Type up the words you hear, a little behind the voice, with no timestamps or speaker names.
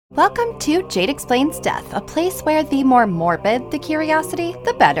Welcome to Jade Explains Death, a place where the more morbid the curiosity,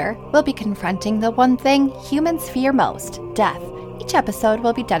 the better. We'll be confronting the one thing humans fear most, death. Each episode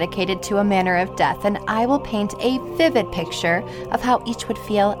will be dedicated to a manner of death, and I will paint a vivid picture of how each would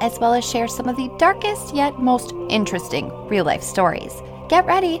feel, as well as share some of the darkest yet most interesting real-life stories. Get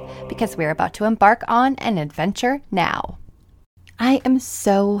ready, because we're about to embark on an adventure now. I am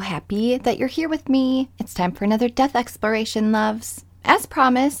so happy that you're here with me. It's time for another death exploration, loves. As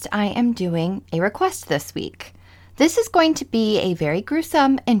promised, I am doing a request this week. This is going to be a very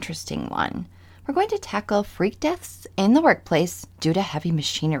gruesome, interesting one. We're going to tackle freak deaths in the workplace due to heavy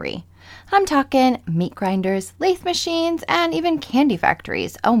machinery. I'm talking meat grinders, lathe machines, and even candy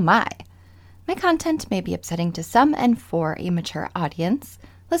factories. Oh my. My content may be upsetting to some, and for a mature audience,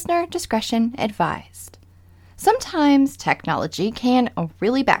 listener discretion advised. Sometimes technology can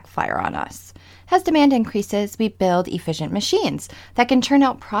really backfire on us. As demand increases, we build efficient machines that can churn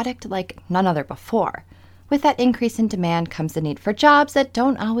out product like none other before. With that increase in demand comes the need for jobs that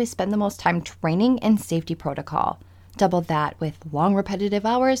don't always spend the most time training and safety protocol. Double that with long repetitive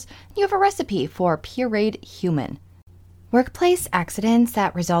hours, and you have a recipe for pureed human. Workplace accidents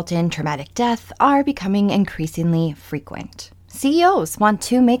that result in traumatic death are becoming increasingly frequent. CEOs want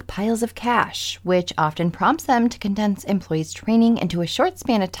to make piles of cash, which often prompts them to condense employees' training into a short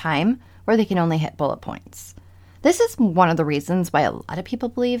span of time where they can only hit bullet points. This is one of the reasons why a lot of people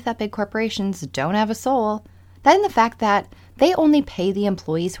believe that big corporations don't have a soul. That and the fact that they only pay the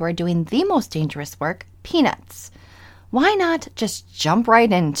employees who are doing the most dangerous work peanuts. Why not just jump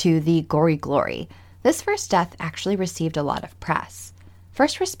right into the gory glory? This first death actually received a lot of press.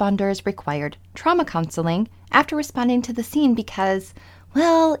 First responders required trauma counseling after responding to the scene because,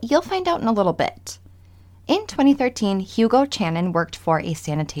 well, you'll find out in a little bit. In 2013, Hugo Channon worked for a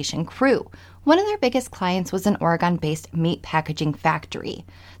sanitation crew. One of their biggest clients was an Oregon-based meat packaging factory.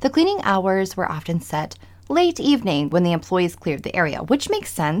 The cleaning hours were often set late evening when the employees cleared the area, which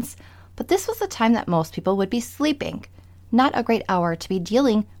makes sense, but this was the time that most people would be sleeping. Not a great hour to be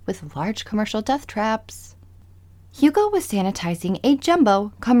dealing with large commercial death traps. Hugo was sanitizing a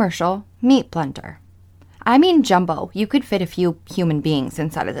jumbo commercial meat blender. I mean jumbo. You could fit a few human beings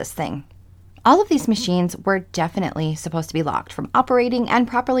inside of this thing. All of these machines were definitely supposed to be locked from operating and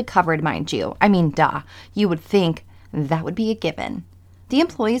properly covered, mind you. I mean, duh. You would think that would be a given. The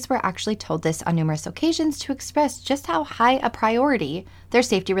employees were actually told this on numerous occasions to express just how high a priority their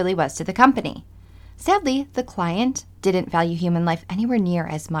safety really was to the company. Sadly, the client didn't value human life anywhere near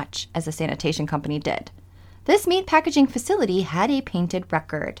as much as the sanitation company did. This meat packaging facility had a painted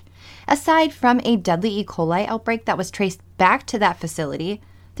record. Aside from a deadly E. coli outbreak that was traced back to that facility,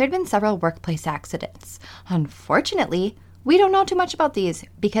 there had been several workplace accidents. Unfortunately, we don't know too much about these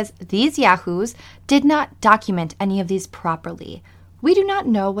because these yahoos did not document any of these properly. We do not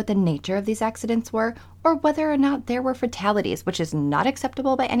know what the nature of these accidents were or whether or not there were fatalities, which is not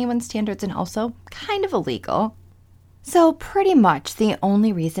acceptable by anyone's standards and also kind of illegal. So pretty much the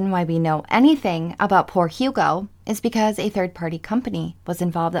only reason why we know anything about poor Hugo is because a third-party company was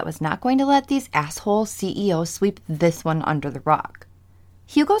involved that was not going to let these asshole CEOs sweep this one under the rug.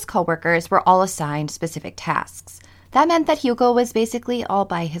 Hugo's coworkers were all assigned specific tasks. That meant that Hugo was basically all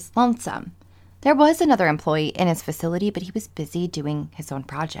by his lonesome. There was another employee in his facility, but he was busy doing his own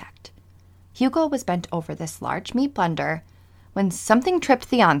project. Hugo was bent over this large meat blender when something tripped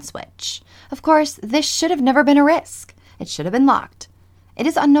the on switch. Of course, this should have never been a risk. It should have been locked. It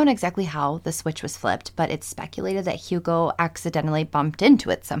is unknown exactly how the switch was flipped, but it's speculated that Hugo accidentally bumped into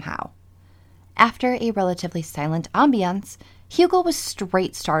it somehow. After a relatively silent ambiance, Hugo was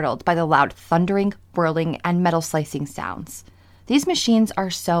straight startled by the loud thundering, whirling, and metal slicing sounds. These machines are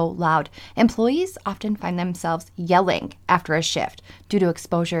so loud, employees often find themselves yelling after a shift due to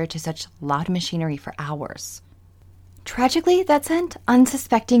exposure to such loud machinery for hours. Tragically, that sent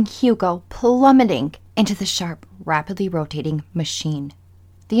unsuspecting Hugo plummeting into the sharp, rapidly rotating machine.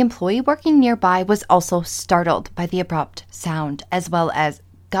 The employee working nearby was also startled by the abrupt sound, as well as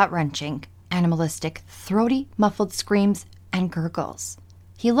gut-wrenching, animalistic, throaty, muffled screams and gurgles.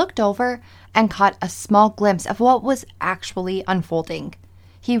 He looked over and caught a small glimpse of what was actually unfolding.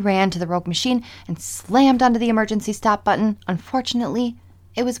 He ran to the rogue machine and slammed onto the emergency stop button. Unfortunately,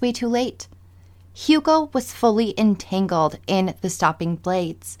 it was way too late. Hugo was fully entangled in the stopping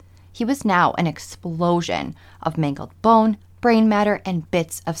blades. He was now an explosion of mangled bone, brain matter, and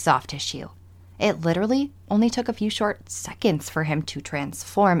bits of soft tissue. It literally only took a few short seconds for him to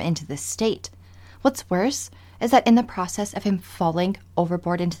transform into this state. What's worse is that in the process of him falling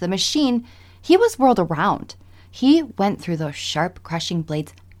overboard into the machine, he was whirled around. He went through those sharp, crushing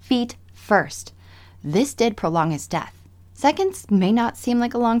blades feet first. This did prolong his death. Seconds may not seem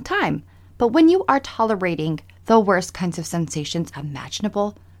like a long time, but when you are tolerating the worst kinds of sensations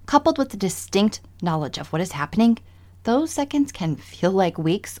imaginable, coupled with the distinct knowledge of what is happening, those seconds can feel like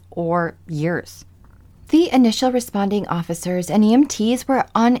weeks or years. The initial responding officers and EMTs were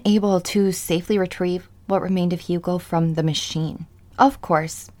unable to safely retrieve what remained of Hugo from the machine. Of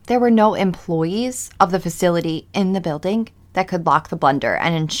course, there were no employees of the facility in the building that could lock the blender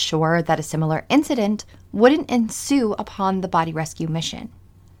and ensure that a similar incident wouldn't ensue upon the body rescue mission.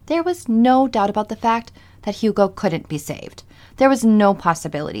 There was no doubt about the fact that Hugo couldn't be saved. There was no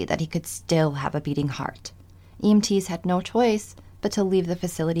possibility that he could still have a beating heart. EMTs had no choice but to leave the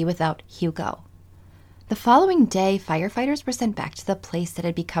facility without Hugo. The following day, firefighters were sent back to the place that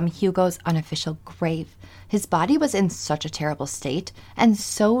had become Hugo's unofficial grave. His body was in such a terrible state and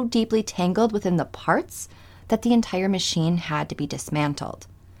so deeply tangled within the parts that the entire machine had to be dismantled.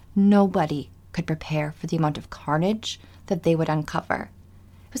 Nobody could prepare for the amount of carnage that they would uncover.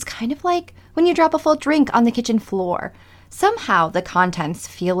 It was kind of like when you drop a full drink on the kitchen floor. Somehow the contents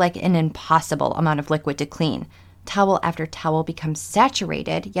feel like an impossible amount of liquid to clean. Towel after towel becomes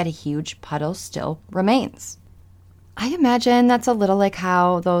saturated, yet a huge puddle still remains. I imagine that's a little like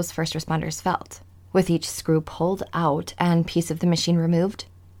how those first responders felt. With each screw pulled out and piece of the machine removed,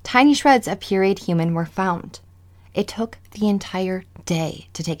 tiny shreds of pureed human were found. It took the entire day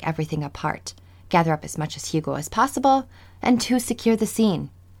to take everything apart, gather up as much as Hugo as possible, and to secure the scene.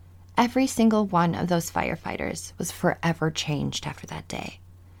 Every single one of those firefighters was forever changed after that day.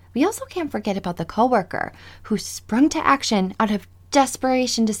 We also can't forget about the coworker who sprung to action out of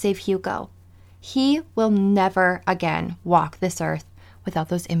desperation to save Hugo. He will never again walk this earth without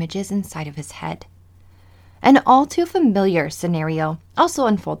those images inside of his head. An all too familiar scenario also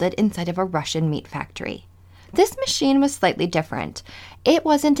unfolded inside of a Russian meat factory. This machine was slightly different. It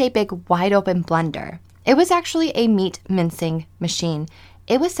wasn't a big wide open blender. It was actually a meat mincing machine.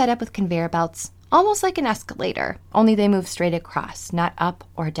 It was set up with conveyor belts, almost like an escalator, only they move straight across, not up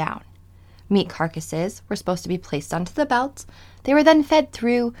or down. Meat carcasses were supposed to be placed onto the belts. They were then fed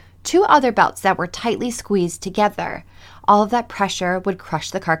through 2 other belts that were tightly squeezed together. All of that pressure would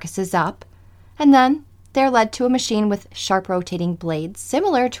crush the carcasses up, and then they're led to a machine with sharp rotating blades,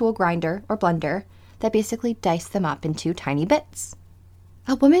 similar to a grinder or blender, that basically diced them up into tiny bits.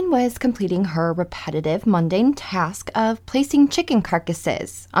 A woman was completing her repetitive, mundane task of placing chicken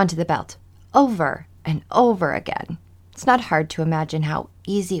carcasses onto the belt over and over again. It's not hard to imagine how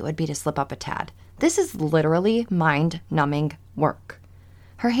easy it would be to slip up a tad. This is literally mind-numbing work.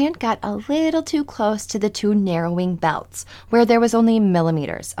 Her hand got a little too close to the 2 narrowing belts, where there was only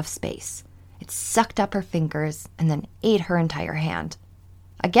millimeters of space. It sucked up her fingers and then ate her entire hand.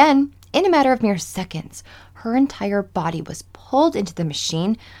 Again, in a matter of mere seconds, her entire body was pulled into the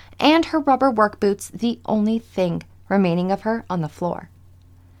machine, and her rubber work boots the only thing remaining of her on the floor.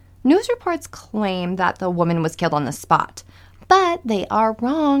 News reports claim that the woman was killed on the spot, but they are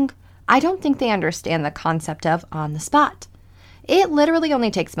wrong. I don't think they understand the concept of on the spot. It literally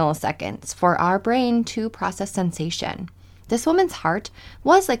only takes milliseconds for our brain to process sensation. This woman's heart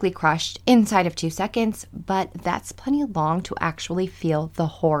was likely crushed inside of 2 seconds, but that's plenty long to actually feel the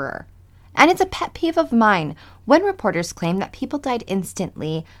horror. And it's a pet peeve of mine when reporters claim that people died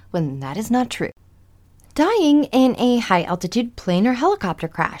instantly when that is not true. Dying in a high-altitude plane or helicopter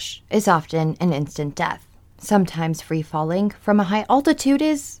crash is often an instant death. Sometimes free-falling from a high altitude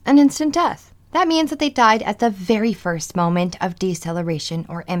is an instant death. That means that they died at the very first moment of deceleration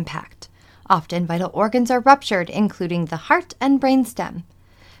or impact. Often vital organs are ruptured, including the heart and brainstem.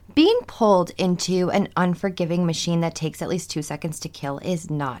 Being pulled into an unforgiving machine that takes at least 2 seconds to kill is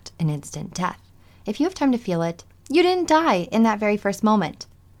not an instant death. If you have time to feel it, you didn't die in that very first moment.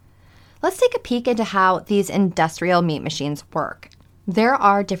 Let's take a peek into how these industrial meat machines work. There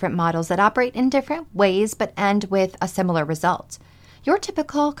are different models that operate in different ways but end with a similar result. Your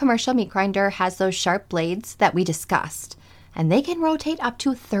typical commercial meat grinder has those sharp blades that we discussed, and they can rotate up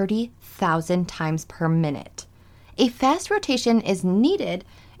to 30,000 times per minute. A fast rotation is needed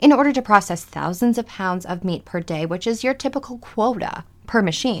in order to process thousands of pounds of meat per day, which is your typical quota per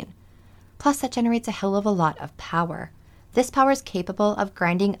machine. Plus, that generates a hell of a lot of power. This power is capable of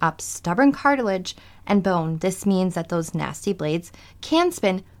grinding up stubborn cartilage and bone. This means that those nasty blades can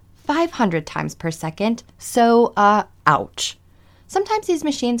spin 500 times per second, so, ouch. Sometimes these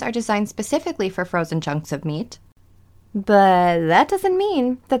machines are designed specifically for frozen chunks of meat, but that doesn't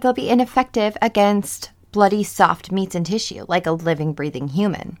mean that they'll be ineffective against bloody, soft meats and tissue like a living, breathing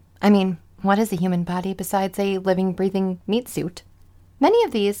human. I mean, what is a human body besides a living, breathing meat suit? Many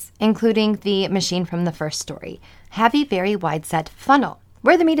of these, including the machine from the first story, have a very wide-set funnel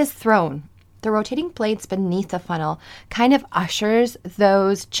where the meat is thrown. The rotating blades beneath the funnel kind of ushers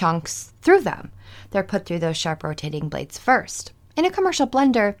those chunks through them. They're put through those sharp rotating blades first. In a commercial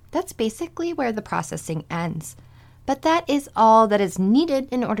blender, that's basically where the processing ends. But that is all that is needed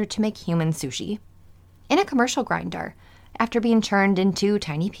in order to make human sushi. In a commercial grinder, after being churned into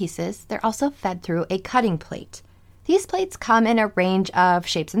tiny pieces, they're also fed through a cutting plate. These plates come in a range of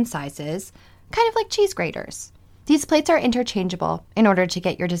shapes and sizes, kind of like cheese graters. These plates are interchangeable in order to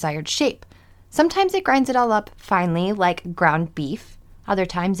get your desired shape. Sometimes it grinds it all up finely like ground beef. Other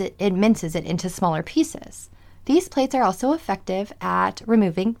times it minces it into smaller pieces. These plates are also effective at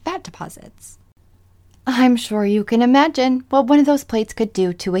removing fat deposits. I'm sure you can imagine what one of those plates could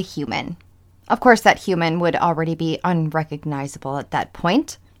do to a human. Of course, that human would already be unrecognizable at that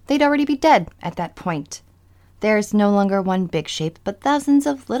point. They'd already be dead at that point. There's no longer one big shape, but thousands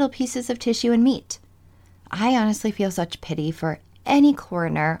of little pieces of tissue and meat. I honestly feel such pity for any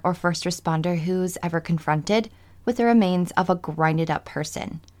coroner or first responder who's ever confronted with the remains of a grinded up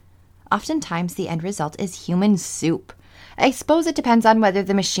person. Oftentimes, the end result is human soup. I suppose it depends on whether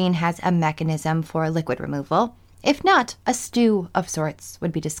the machine has a mechanism for liquid removal. If not, a stew of sorts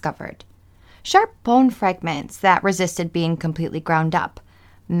would be discovered. Sharp bone fragments that resisted being completely ground up,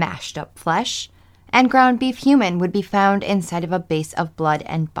 mashed up flesh, and ground beef human would be found inside of a base of blood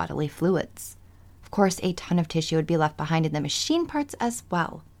and bodily fluids. Of course, a ton of tissue would be left behind in the machine parts as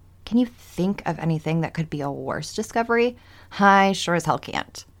well. Can you think of anything that could be a worse discovery? I sure as hell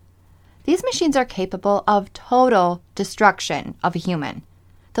can't. These machines are capable of total destruction of a human.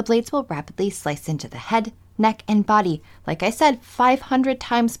 The blades will rapidly slice into the head, neck, and body, like I said, 500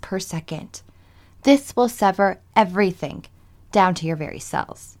 times per second. This will sever everything, down to your very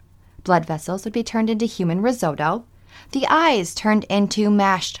cells. Blood vessels would be turned into human risotto, the eyes turned into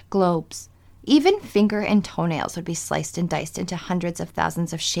mashed globes. Even finger and toenails would be sliced and diced into hundreds of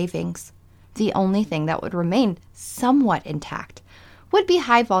thousands of shavings. The only thing that would remain somewhat intact would be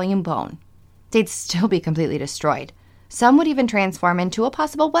high-volume bone. They'd still be completely destroyed. Some would even transform into a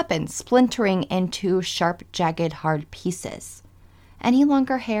possible weapon, splintering into sharp, jagged, hard pieces. Any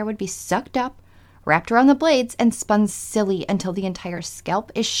longer hair would be sucked up, wrapped around the blades, and spun silly until the entire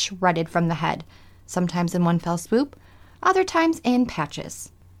scalp is shredded from the head, sometimes in one fell swoop, other times in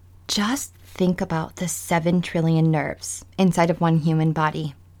patches. Just think about the 7 trillion nerves inside of one human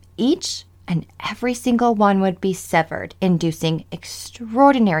body. Each and every single one would be severed, inducing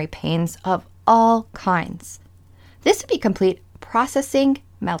extraordinary pains of all kinds. This would be complete processing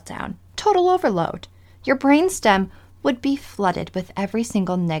meltdown, total overload. Your brainstem would be flooded with every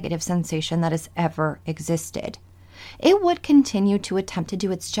single negative sensation that has ever existed. It would continue to attempt to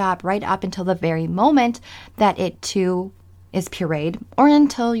do its job right up until the very moment that it too is pureed, or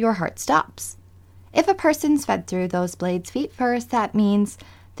until your heart stops. If a person's fed through those blades feet first, that means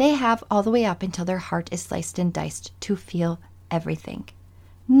they have all the way up until their heart is sliced and diced to feel everything.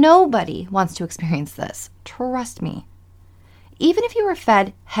 Nobody wants to experience this. Trust me. Even if you were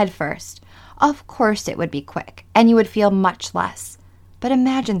fed head first, of course it would be quick, and you would feel much less. But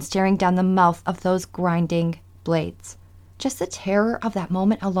imagine staring down the mouth of those grinding blades. Just the terror of that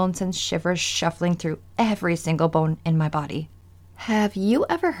moment alone sends shivers shuffling through every single bone in my body. Have you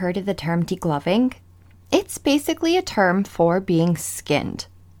ever heard of the term degloving? It's basically a term for being skinned.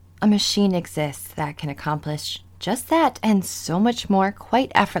 A machine exists that can accomplish just that and so much more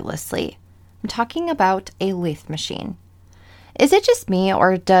quite effortlessly. I'm talking about a lathe machine. Is it just me,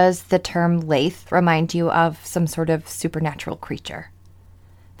 or does the term lathe remind you of some sort of supernatural creature?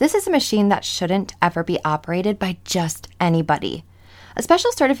 This is a machine that shouldn't ever be operated by just anybody. A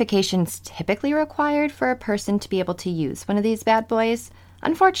special certification is typically required for a person to be able to use one of these bad boys.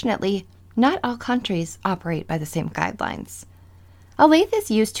 Unfortunately, not all countries operate by the same guidelines. A lathe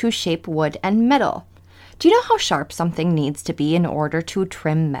is used to shape wood and metal. Do you know how sharp something needs to be in order to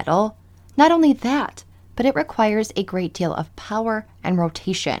trim metal? Not only that, but it requires a great deal of power and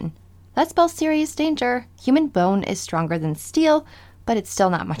rotation. That spells serious danger. Human bone is stronger than steel, but it's still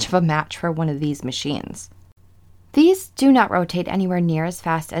not much of a match for one of these machines. These do not rotate anywhere near as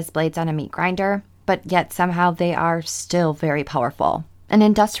fast as blades on a meat grinder, but yet somehow they are still very powerful. An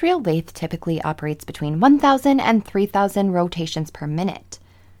industrial lathe typically operates between 1,000 and 3,000 rotations per minute.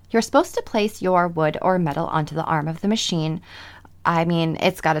 You're supposed to place your wood or metal onto the arm of the machine. I mean,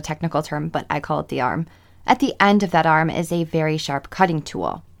 it's got a technical term, but I call it the arm. At the end of that arm is a very sharp cutting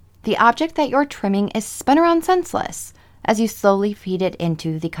tool. The object that you're trimming is spun around senseless as you slowly feed it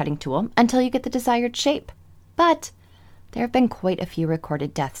into the cutting tool until you get the desired shape. But there have been quite a few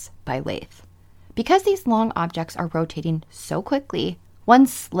recorded deaths by lathe. Because these long objects are rotating so quickly, one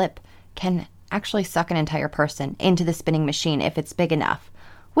slip can actually suck an entire person into the spinning machine if it's big enough.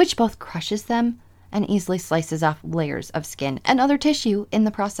 which both crushes them and easily slices off layers of skin and other tissue in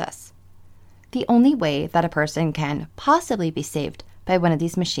the process. The only way that a person can possibly be saved by one of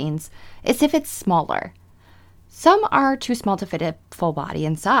these machines is if it's smaller. Some are too small to fit a full body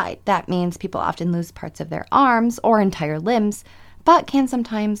inside. That means people often lose parts of their arms or entire limbs, but can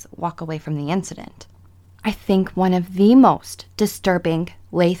sometimes walk away from the incident. I think one of the most disturbing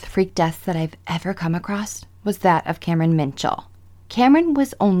lathe freak deaths that I've ever come across was that of Cameron Minchell. Cameron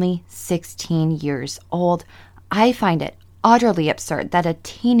was only 16 years old. I find it utterly absurd that a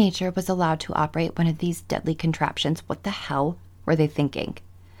teenager was allowed to operate one of these deadly contraptions. What the hell were they thinking?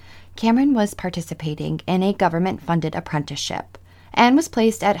 Cameron was participating in a government-funded apprenticeship and was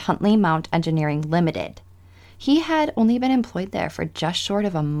placed at Huntley Mount Engineering Limited. He had only been employed there for just short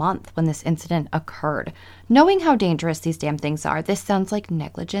of a month when this incident occurred. Knowing how dangerous these damn things are, this sounds like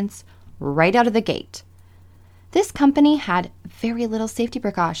negligence right out of the gate. This company had very little safety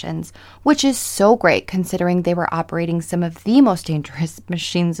precautions, which is so great considering they were operating some of the most dangerous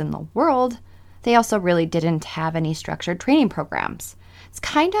machines in the world. They also really didn't have any structured training programs. It's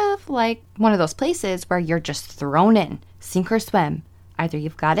kind of like one of those places where you're just thrown in, sink or swim. Either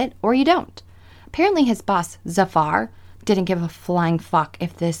you've got it or you don't. Apparently his boss, Zafar, didn't give a flying fuck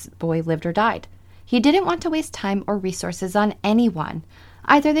if this boy lived or died. He didn't want to waste time or resources on anyone.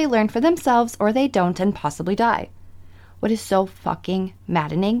 Either they learn for themselves or they don't and possibly die. What is so fucking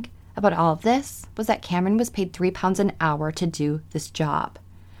maddening about all of this was that Cameron was paid £3 an hour to do this job.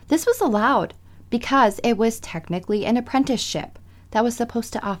 This was allowed because it was technically an apprenticeship that was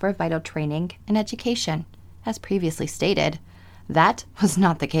supposed to offer vital training and education. As previously stated, that was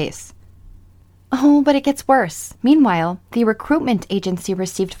not the case. Oh, but it gets worse. Meanwhile, the recruitment agency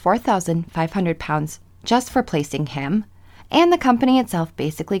received £4,500 just for placing him, and the company itself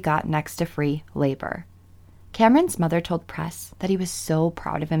basically got next to free labor. Cameron's mother told press that he was so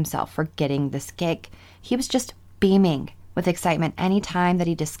proud of himself for getting this gig. He was just beaming with excitement any time that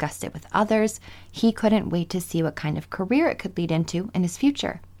he discussed it with others. He couldn't wait to see what kind of career it could lead into in his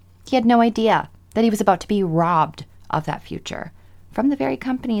future. He had no idea that he was about to be robbed of that future from the very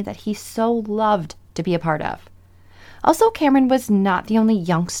company that he so loved to be a part of. Also, Cameron was not the only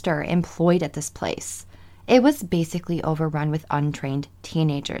youngster employed at this place. It was basically overrun with untrained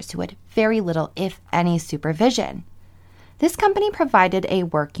teenagers who had very little, if any, supervision. This company provided a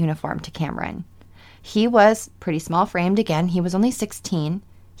work uniform to Cameron. He was pretty small-framed. Again, he was only 16.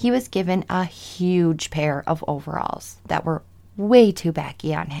 He was given a huge pair of overalls that were way too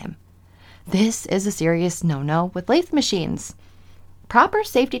baggy on him. This is a serious no-no with lathe machines. Proper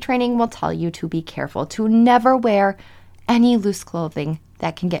safety training will tell you to be careful, to never wear any loose clothing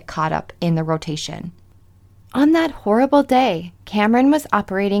that can get caught up in the rotation. On that horrible day, Cameron was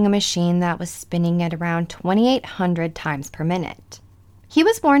operating a machine that was spinning at around 2,800 times per minute. He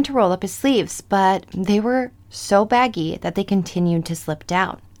was warned to roll up his sleeves, but they were so baggy that they continued to slip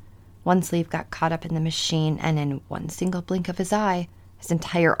down. One sleeve got caught up in the machine, and in one single blink of his eye, his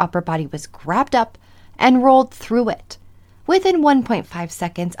entire upper body was grabbed up and rolled through it. Within 1.5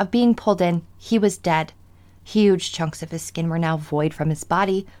 seconds of being pulled in, he was dead. Huge chunks of his skin were now void from his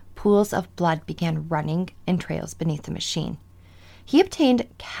body. Pools of blood began running in trails beneath the machine. He obtained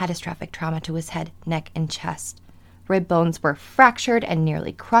catastrophic trauma to his head, neck, and chest. Rib bones were fractured and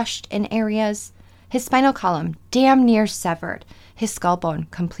nearly crushed in areas. His spinal column damn near severed, his skull bone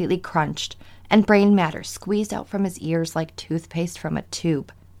completely crunched, and brain matter squeezed out from his ears like toothpaste from a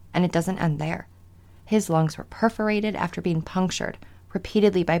tube. And it doesn't end there. His lungs were perforated after being punctured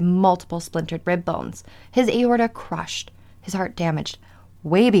repeatedly by multiple splintered rib bones, his aorta crushed, his heart damaged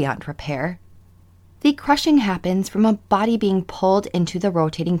way beyond repair. The crushing happens from a body being pulled into the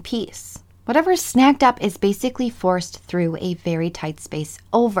rotating piece. Whatever is snagged up is basically forced through a very tight space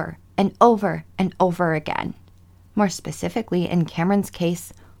over and over and over again. More specifically, in Cameron's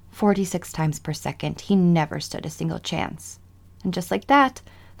case, 46 times per second. He never stood a single chance. And just like that,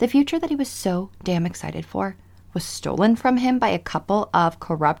 the future that he was so damn excited for was stolen from him by a couple of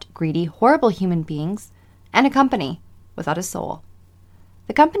corrupt, greedy, horrible human beings and a company without a soul.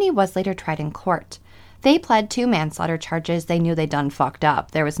 The company was later tried in court. They pled to manslaughter charges. They knew they'd done fucked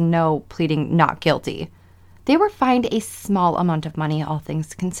up. There was no pleading not guilty. They were fined a small amount of money, all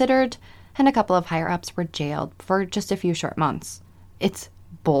things considered, and a couple of higher-ups were jailed for just a few short months. It's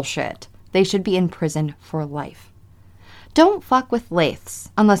bullshit. They should be in prison for life. Don't fuck with lathes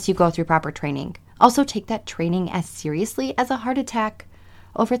unless you go through proper training. Also, take that training as seriously as a heart attack.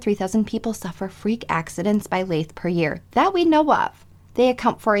 Over 3,000 people suffer freak accidents by lathe per year that we know of. They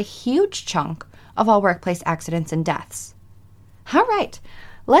account for a huge chunk of all workplace accidents and deaths. All right,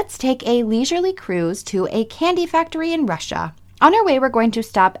 let's take a leisurely cruise to a candy factory in Russia, On our way, we're going to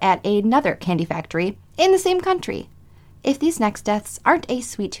stop at another candy factory in the same country. If these next deaths aren't a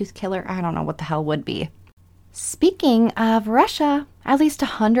sweet tooth killer, I don't know what the hell would be. Speaking of Russia, at least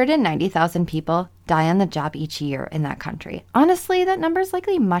 190,000 people die on the job each year in that country. Honestly, that number is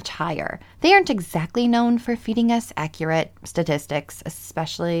likely much higher. They aren't exactly known for feeding us accurate statistics,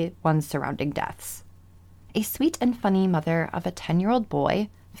 especially ones surrounding deaths. A sweet and funny mother of a 10-year-old boy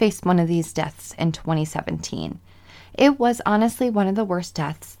faced one of these deaths in 2017. It was honestly one of the worst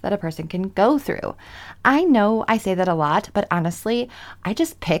deaths that a person can go through. I know I say that a lot, but honestly, I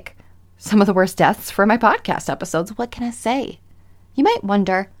just pick some of the worst deaths for my podcast episodes. What can I say? You might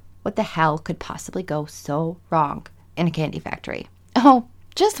wonder what the hell could possibly go so wrong in a candy factory. Oh,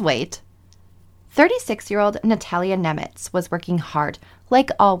 just wait. 36-year-old Natalia Nemitz was working hard, like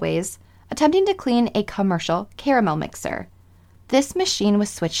always, attempting to clean a commercial caramel mixer. This machine was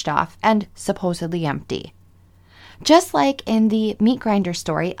switched off and supposedly empty. Just like in the meat grinder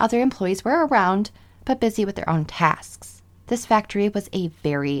story, other employees were around, but busy with their own tasks. This factory was a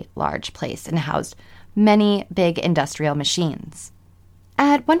very large place and housed many big industrial machines.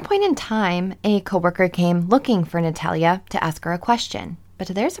 At one point in time, a coworker came looking for Natalia to ask her a question, but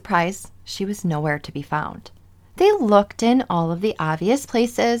to their surprise, she was nowhere to be found. They looked in all of the obvious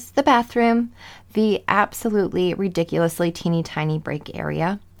places, the bathroom, the absolutely ridiculously teeny tiny break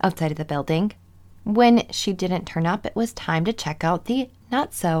area outside of the building. When she didn't turn up, it was time to check out the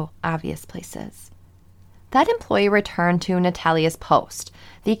not-so-obvious places. That employee returned to Natalia's post,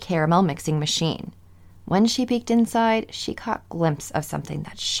 the caramel mixing machine. When she peeked inside, she caught a glimpse of something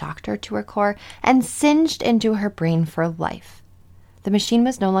that shocked her to her core and singed into her brain for life. The machine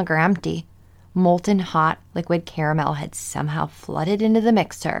was no longer empty. Molten hot liquid caramel had somehow flooded into the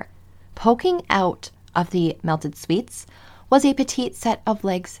mixer. Poking out of the melted sweets was a petite set of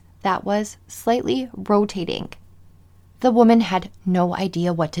legs that was slightly rotating. The woman had no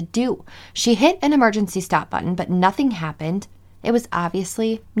idea what to do. She hit an emergency stop button, but nothing happened. It was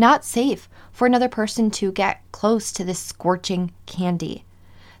obviously not safe for another person to get close to this scorching candy.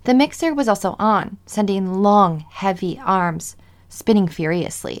 The mixer was also on, sending long, heavy arms spinning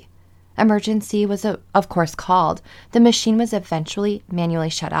furiously. Emergency was, of course, called. The machine was eventually manually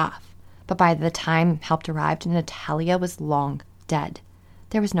shut off. But by the time help arrived, Natalia was long dead.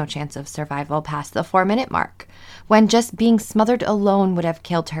 There was no chance of survival past the 4-minute mark, when just being smothered alone would have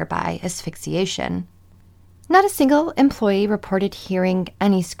killed her by asphyxiation. Not a single employee reported hearing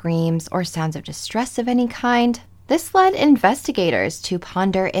any screams or sounds of distress of any kind. This led investigators to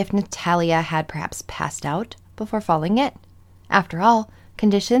ponder if Natalia had perhaps passed out before falling in. After all,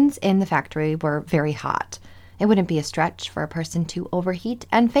 conditions in the factory were very hot. It wouldn't be a stretch for a person to overheat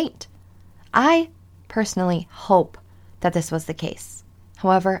and faint. I personally hope that this was the case.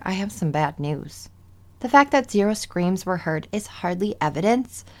 However, I have some bad news. The fact that 0 screams were heard is hardly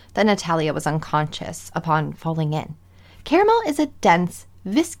evidence that Natalia was unconscious upon falling in. Caramel is a dense,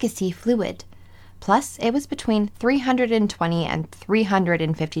 viscousy fluid. Plus, it was between 320 and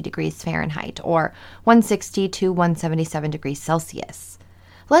 350 degrees Fahrenheit, or 160 to 177 degrees Celsius.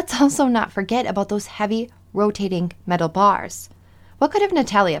 Let's also not forget about those heavy, rotating metal bars. What could have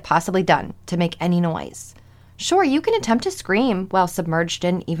Natalia possibly done to make any noise? Sure, you can attempt to scream while submerged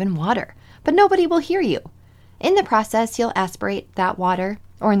in even water, but nobody will hear you. In the process, you'll aspirate that water,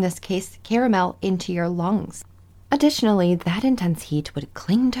 or in this case, caramel, into your lungs. Additionally, that intense heat would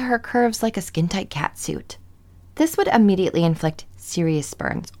cling to her curves like a skin-tight catsuit. This would immediately inflict serious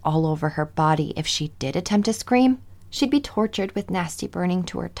burns all over her body if she did attempt to scream. She'd be tortured with nasty burning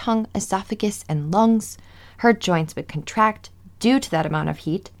to her tongue, esophagus, and lungs. Her joints would contract due to that amount of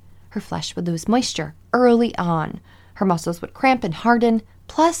heat. Her flesh would lose moisture early on. Her muscles would cramp and harden.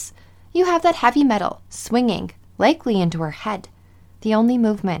 Plus, you have that heavy metal swinging, likely into her head. The only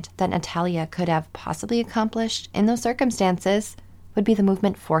movement that Natalia could have possibly accomplished in those circumstances would be the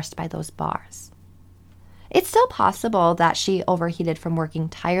movement forced by those bars. It's still possible that she overheated from working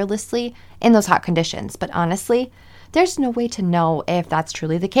tirelessly in those hot conditions, but honestly, there's no way to know if that's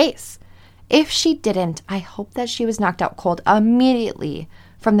truly the case. If she didn't, I hope that she was knocked out cold immediately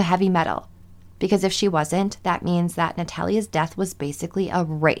from the heavy metal. Because if she wasn't, that means that Natalia's death was basically a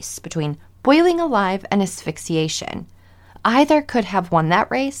race between boiling alive and asphyxiation. Either could have won that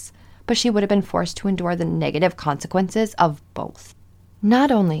race, but she would have been forced to endure the negative consequences of both.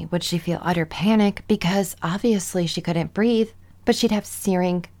 Not only would she feel utter panic because obviously she couldn't breathe, but she'd have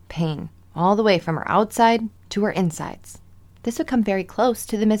searing pain all the way from her outside to her insides. This would come very close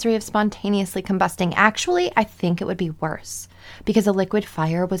to the misery of spontaneously combusting. Actually, I think it would be worse, because a liquid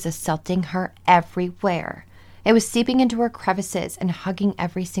fire was assaulting her everywhere. It was seeping into her crevices and hugging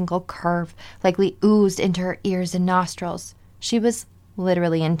every single curve, likely oozed into her ears and nostrils. She was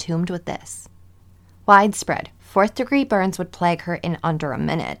literally entombed with this. Widespread, fourth-degree burns would plague her in under a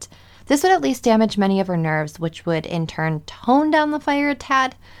minute. This would at least damage many of her nerves, which would in turn tone down the fire a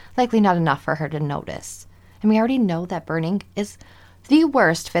tad, likely not enough for her to notice. And we already know that burning is the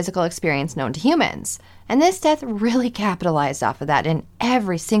worst physical experience known to humans. And this death really capitalized off of that in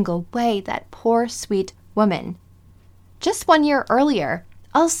every single way, that poor, sweet woman. Just 1 year earlier,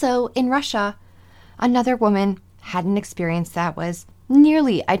 also in Russia, another woman had an experience that was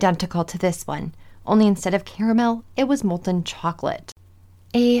nearly identical to this one, only instead of caramel, it was molten chocolate.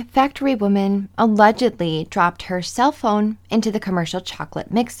 A factory woman allegedly dropped her cell phone into the commercial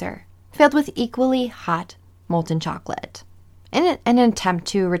chocolate mixer, filled with equally hot molten chocolate. In an attempt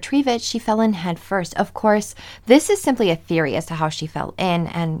to retrieve it, she fell in head first. Of course, this is simply a theory as to how she fell in,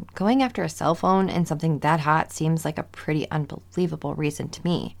 and going after a cell phone and something that hot seems like a pretty unbelievable reason to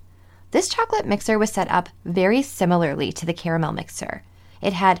me. This chocolate mixer was set up very similarly to the caramel mixer.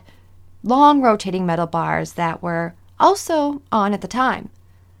 It had long rotating metal bars that were also on at the time.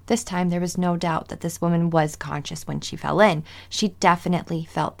 This time, there was no doubt that this woman was conscious when she fell in. She definitely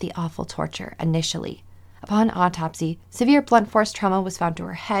felt the awful torture initially. Upon autopsy, severe blunt force trauma was found to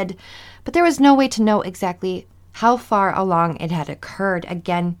her head, but there was no way to know exactly how far along it had occurred,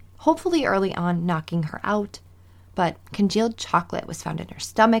 again, hopefully early on, knocking her out. But congealed chocolate was found in her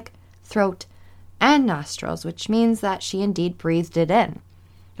stomach, throat, and nostrils, which means that she indeed breathed it in.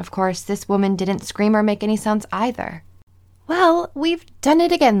 Of course, this woman didn't scream or make any sounds either. Well, we've done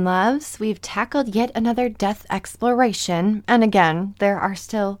it again, loves. We've tackled yet another death exploration, and again, there are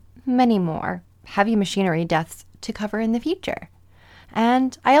still many more heavy machinery deaths to cover in the future.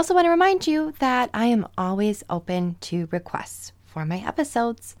 And I also want to remind you that I am always open to requests for my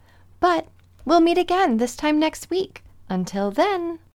episodes. But we'll meet again this time next week. Until then...